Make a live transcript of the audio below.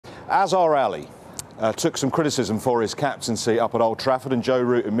Azhar Ali took some criticism for his captaincy up at Old Trafford, and Joe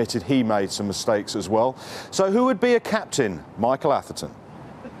Root admitted he made some mistakes as well. So who would be a captain? Michael Atherton.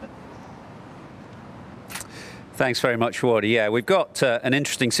 Thanks very much, Wardy. Yeah, we've got an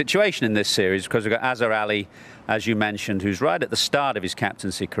interesting situation in this series because we've got Azhar Ali, as you mentioned, who's right at the start of his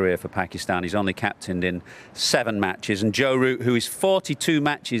captaincy career for Pakistan. He's only captained in 7 matches. And Joe Root, who is 42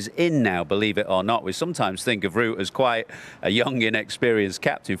 matches in now, believe it or not. We sometimes think of Root as quite a young, inexperienced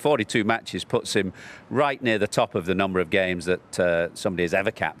captain. 42 matches puts him right near the top of the number of games that somebody has ever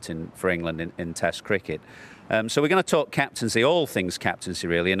captained for England in Test cricket. So we're going to talk captaincy, all things captaincy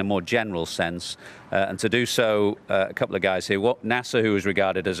really, in a more general sense. And to do so, a couple of guys here. Nasser, who is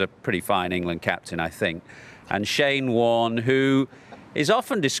regarded as a pretty fine England captain, I think. And Shane Warne, who is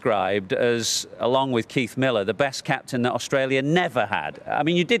often described as, along with Keith Miller, the best captain that Australia never had. I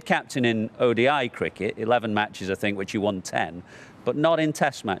mean, you did captain in ODI cricket, 11 matches, I think, which you won 10, but not in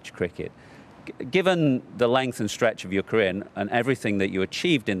Test match cricket. Given the length and stretch of your career and everything that you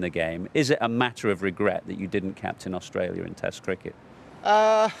achieved in the game, is it a matter of regret that you didn't captain Australia in Test cricket?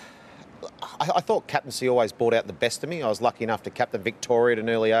 I thought captaincy always brought out the best of me. I was lucky enough to captain Victoria at an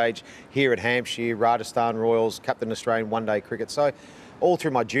early age, here at Hampshire, Rajasthan Royals, captain Australian one-day cricket. So all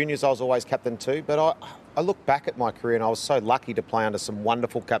through my juniors, I was always captain too. But I look back at my career and I was so lucky to play under some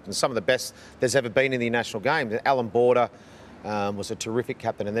wonderful captains, some of the best there's ever been in the national game. Alan Border was a terrific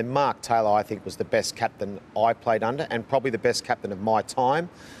captain. And then Mark Taylor, I think, was the best captain I played under and probably the best captain of my time,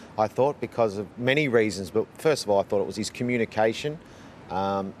 I thought, because of many reasons. But first of all, I thought it was his communication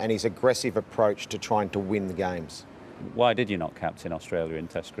and his aggressive approach to trying to win the games. Why did you not captain Australia in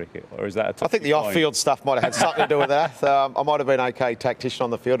Test cricket? Or is that a I think the off-field stuff might have had something to do with that. I might have been okay tactician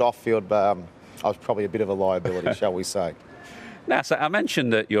on the field. Off-field, I was probably a bit of a liability, shall we say. Nasser, I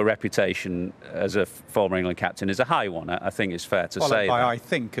mentioned that your reputation as a former England captain is a high one. I think it's fair to say that. I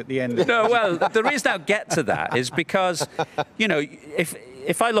think at the end of No, well, the reason I'll get to that is because, you know,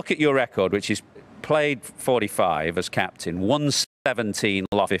 if I look at your record, which is played 45 as captain, won 17,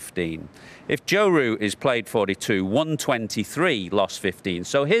 lost 15. If Joe Root is played 42, won 23, lost 15.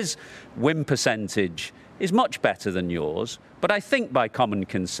 So his win percentage is much better than yours, but I think by common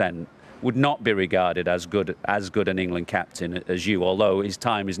consent would not be regarded as good an England captain as you, although his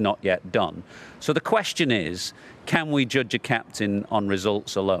time is not yet done. So the question is, can we judge a captain on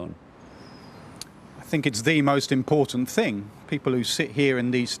results alone? I think it's the most important thing. People who sit here in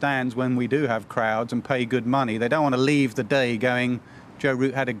these stands when we do have crowds and pay good money, they don't want to leave the day going, Joe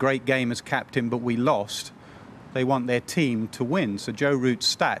Root had a great game as captain, but we lost. They want their team to win. So Joe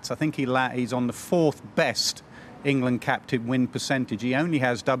Root's stats, I think he's on the 4th best England captain win percentage. He only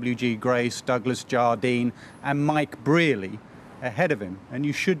has W.G. Grace, Douglas Jardine and Mike Brearley ahead of him. And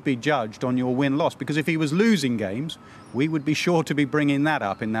you should be judged on your win-loss, because if he was losing games, we would be sure to be bringing that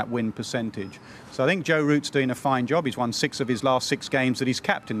up in that win percentage. So I think Joe Root's doing a fine job. He's won 6 of his last 6 games that he's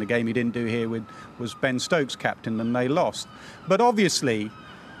captained. The game he didn't do here was Ben Stokes' captain, and they lost. But obviously,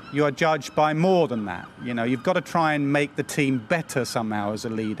 you are judged by more than that. You know, you've got to try and make the team better somehow as a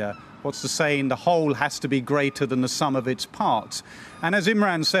leader. What's the saying? The whole has to be greater than the sum of its parts. And as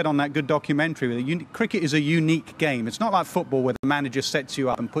Imran said on that good documentary, cricket is a unique game. It's not like football where the manager sets you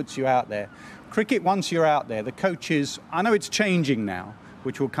up and puts you out there. Cricket, once you're out there, the coaches, I know it's changing now,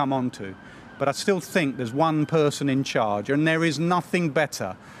 which we'll come on to, but I still think there's one person in charge, and there is nothing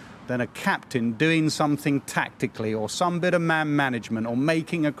better than a captain doing something tactically or some bit of man management or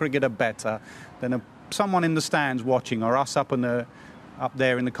making a cricketer better than someone in the stands watching, or us up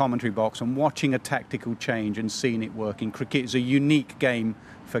there in the commentary box and watching a tactical change and seeing it working. Cricket is a unique game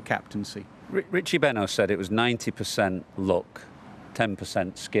for captaincy. Richie Benaud said it was 90% luck,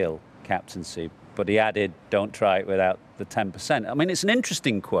 10% skill, captaincy, but he added, don't try it without the 10%. I mean, it's an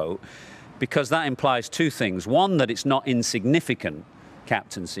interesting quote because that implies 2 things. One, that it's not insignificant,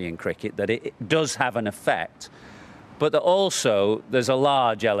 captaincy in cricket, that it does have an effect, but that also there's a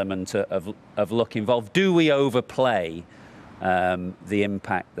large element of luck involved. Do we overplay the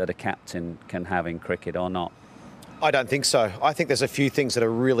impact that a captain can have in cricket or not? I don't think so. I think there's a few things that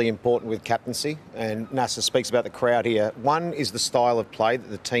are really important with captaincy, and Nasser speaks about the crowd here. 1 is the style of play that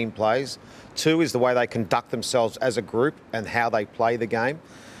the team plays. 2 is the way they conduct themselves as a group and how they play the game.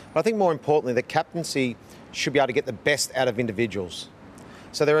 But I think more importantly, the captaincy should be able to get the best out of individuals.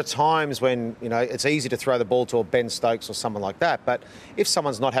 So there are times when, you know, it's easy to throw the ball to a Ben Stokes or someone like that, but if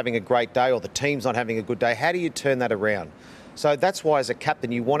someone's not having a great day or the team's not having a good day, how do you turn that around? So that's why, as a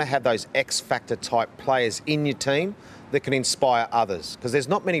captain, you want to have those X-factor type players in your team that can inspire others. Because there's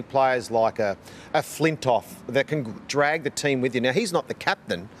not many players like a Flintoff that can drag the team with you. Now, he's not the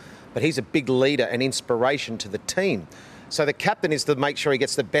captain, but he's a big leader and inspiration to the team. So the captain is to make sure he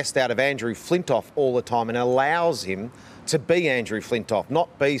gets the best out of Andrew Flintoff all the time and allows him to be Andrew Flintoff,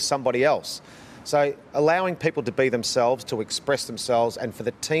 not be somebody else. So allowing people to be themselves, to express themselves, and for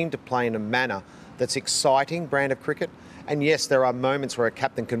the team to play in a manner that's exciting brand of cricket. And yes, there are moments where a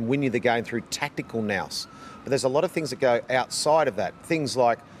captain can win you the game through tactical nous. But there's a lot of things that go outside of that. Things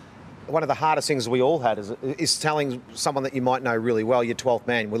like, one of the hardest things we all had is telling someone that you might know really well, your 12th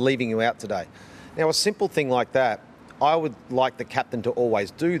man, we're leaving you out today. Now, a simple thing like that, I would like the captain to always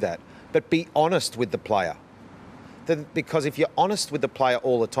do that, but be honest with the player. Because if you're honest with the player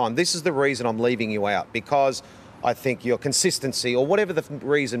all the time, this is the reason I'm leaving you out, because I think your consistency or whatever the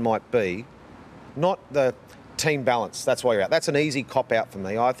reason might be, not the team balance, that's why you're out. That's an easy cop-out for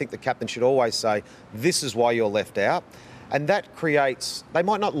me. I think the captain should always say, this is why you're left out. And that creates, they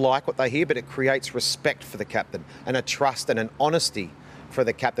might not like what they hear, but it creates respect for the captain and a trust and an honesty for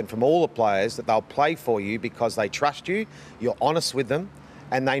the captain from all the players, that they'll play for you because they trust you, you're honest with them,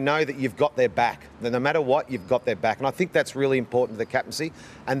 and they know that you've got their back. That no matter what, you've got their back. And I think that's really important to the captaincy,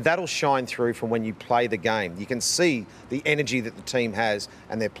 and that'll shine through from when you play the game. You can see the energy that the team has,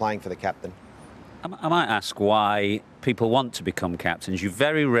 and they're playing for the captain. I might ask why people want to become captains. You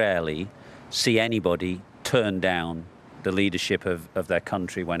very rarely see anybody turn down the leadership of their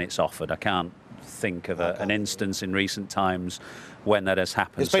country when it's offered. I can't think of an instance in recent times when that has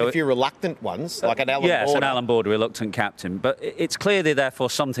happened. There's been a few reluctant ones, like an Alan Border. Yes, an Alan Border, reluctant captain. But it's clearly, therefore,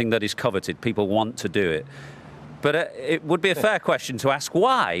 something that is coveted. People want to do it. But it would be a fair question to ask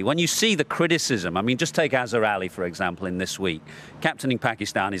why. When you see the criticism, I mean, just take Azhar Ali, for example, in this week. Captaining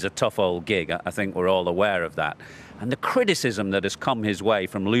Pakistan is a tough old gig. I think we're all aware of that. And the criticism that has come his way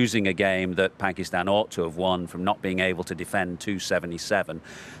from losing a game that Pakistan ought to have won, from not being able to defend 277,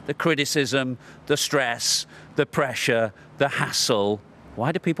 the criticism, the stress, the pressure, the hassle,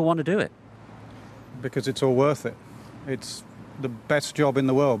 why do people want to do it? Because it's all worth it. It's the best job in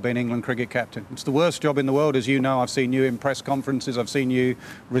the world, being England cricket captain. It's the worst job in the world, as you know. I've seen you in press conferences. I've seen you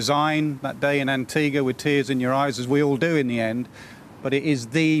resign that day in Antigua with tears in your eyes, as we all do in the end. But it is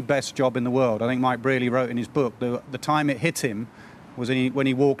the best job in the world. I think Mike Brearley wrote in his book, the time it hit him was when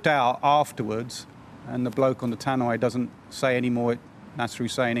he walked out afterwards, and the bloke on the tannoy doesn't say anymore, Nasser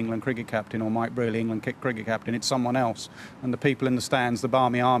Hussain, England cricket captain, or Mike Brearley, England cricket captain. It's someone else. And the people in the stands, the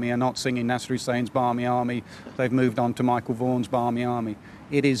Barmy Army, are not singing Nasser Hussain's Barmy Army. They've moved on to Michael Vaughan's Barmy Army.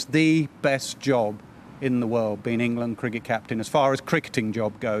 It is the best job in the world, being England cricket captain, as far as cricketing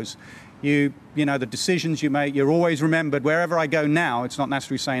job goes. You know, the decisions you make, you're always remembered. Wherever I go now, it's not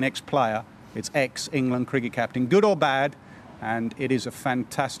Nasser Hussain, ex-player, it's ex-England cricket captain, good or bad, and it is a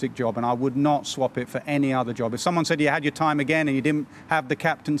fantastic job, and I would not swap it for any other job. If someone said you had your time again and you didn't have the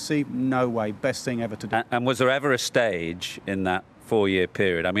captaincy, no way, best thing ever to do. And was there ever a stage in that 4-year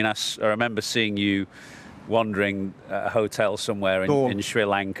period? I mean, I remember seeing you wandering a hotel somewhere in Sri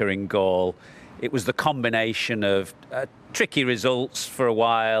Lanka, in Gaul. It was the combination of tricky results for a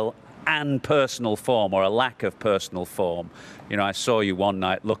while and personal form, or a lack of personal form. You know, I saw you one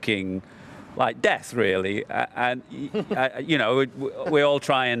night looking like death, really, and you know, we all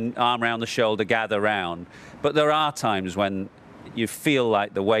try and arm around the shoulder, gather round, but there are times when you feel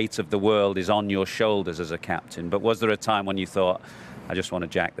like the weight of the world is on your shoulders as a captain. But was there a time when you thought, I just want to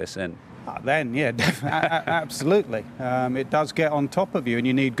jack this in? Then, yeah, absolutely. It does get on top of you, and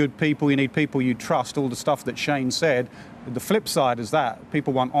you need good people, you need people you trust, all the stuff that Shane said. The flip side is that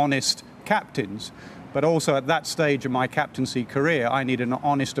people want honest captains, but also at that stage of my captaincy career, I needed an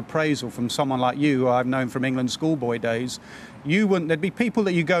honest appraisal from someone like you, who I've known from England schoolboy days. There'd be people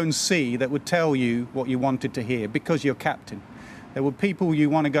that you go and see that would tell you what you wanted to hear because you're captain. There were people you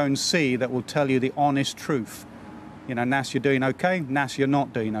want to go and see that will tell you the honest truth. You know, Nas, you're doing okay. Nas, you're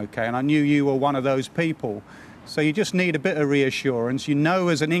not doing okay. And I knew you were one of those people. So you just need a bit of reassurance. You know,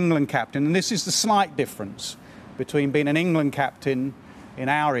 as an England captain, and this is the slight difference between being an England captain in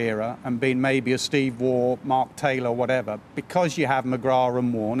our era and being maybe a Steve Waugh, Mark Taylor, whatever, because you have McGrath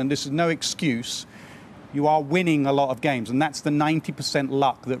and Warne, and this is no excuse, you are winning a lot of games, and that's the 90%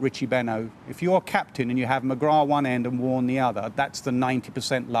 luck that Richie Benaud, if you're captain and you have McGrath one end and Warne the other, that's the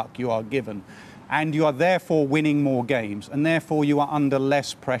 90% luck you are given. And you are therefore winning more games, and therefore you are under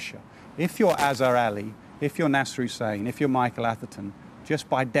less pressure. If you're Azhar Ali, if you're Nasser Hussain, if you're Michael Atherton, just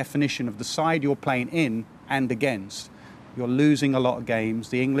by definition of the side you're playing in and against, you're losing a lot of games.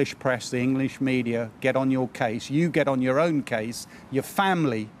 The English press, the English media get on your case. You get on your own case. Your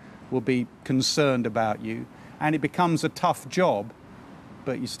family will be concerned about you. And it becomes a tough job,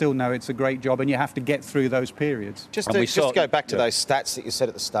 but you still know it's a great job, and you have to get through those periods. Just to go back to those stats that you said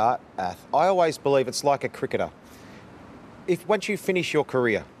at the start, Ath, I always believe it's like a cricketer. Once you finish your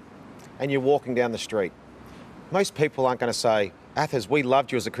career and you're walking down the street, most people aren't going to say, Athers, we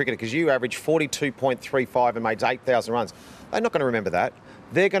loved you as a cricketer because you averaged 42.35 and made 8,000 runs. They're not going to remember that.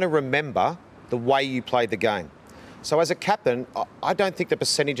 They're going to remember the way you played the game. So as a captain, I don't think the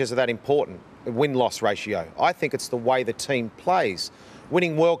percentages are that important, win-loss ratio. I think it's the way the team plays.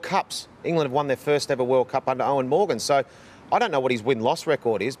 Winning World Cups. England have won their first ever World Cup under Owen Morgan. So I don't know what his win-loss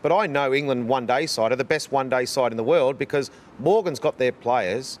record is, but I know England one-day side are the best one-day side in the world because Morgan's got their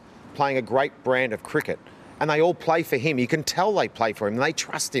players playing a great brand of cricket. And they all play for him. You can tell they play for him. They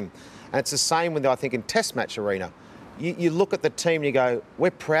trust him. And it's the same with, I think, in Test match arena. You look at the team and you go, we're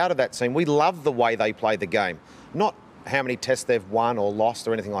proud of that team. We love the way they play the game. Not how many tests they've won or lost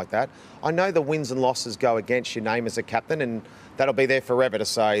or anything like that. I know the wins and losses go against your name as a captain, and that'll be there forever to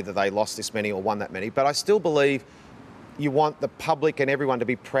say that they lost this many or won that many. But I still believe you want the public and everyone to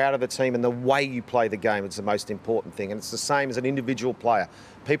be proud of the team, and the way you play the game is the most important thing. And it's the same as an individual player.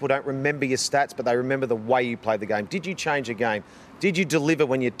 People don't remember your stats, but they remember the way you play the game. Did you change a game? Did you deliver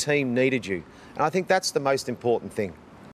when your team needed you? And I think that's the most important thing.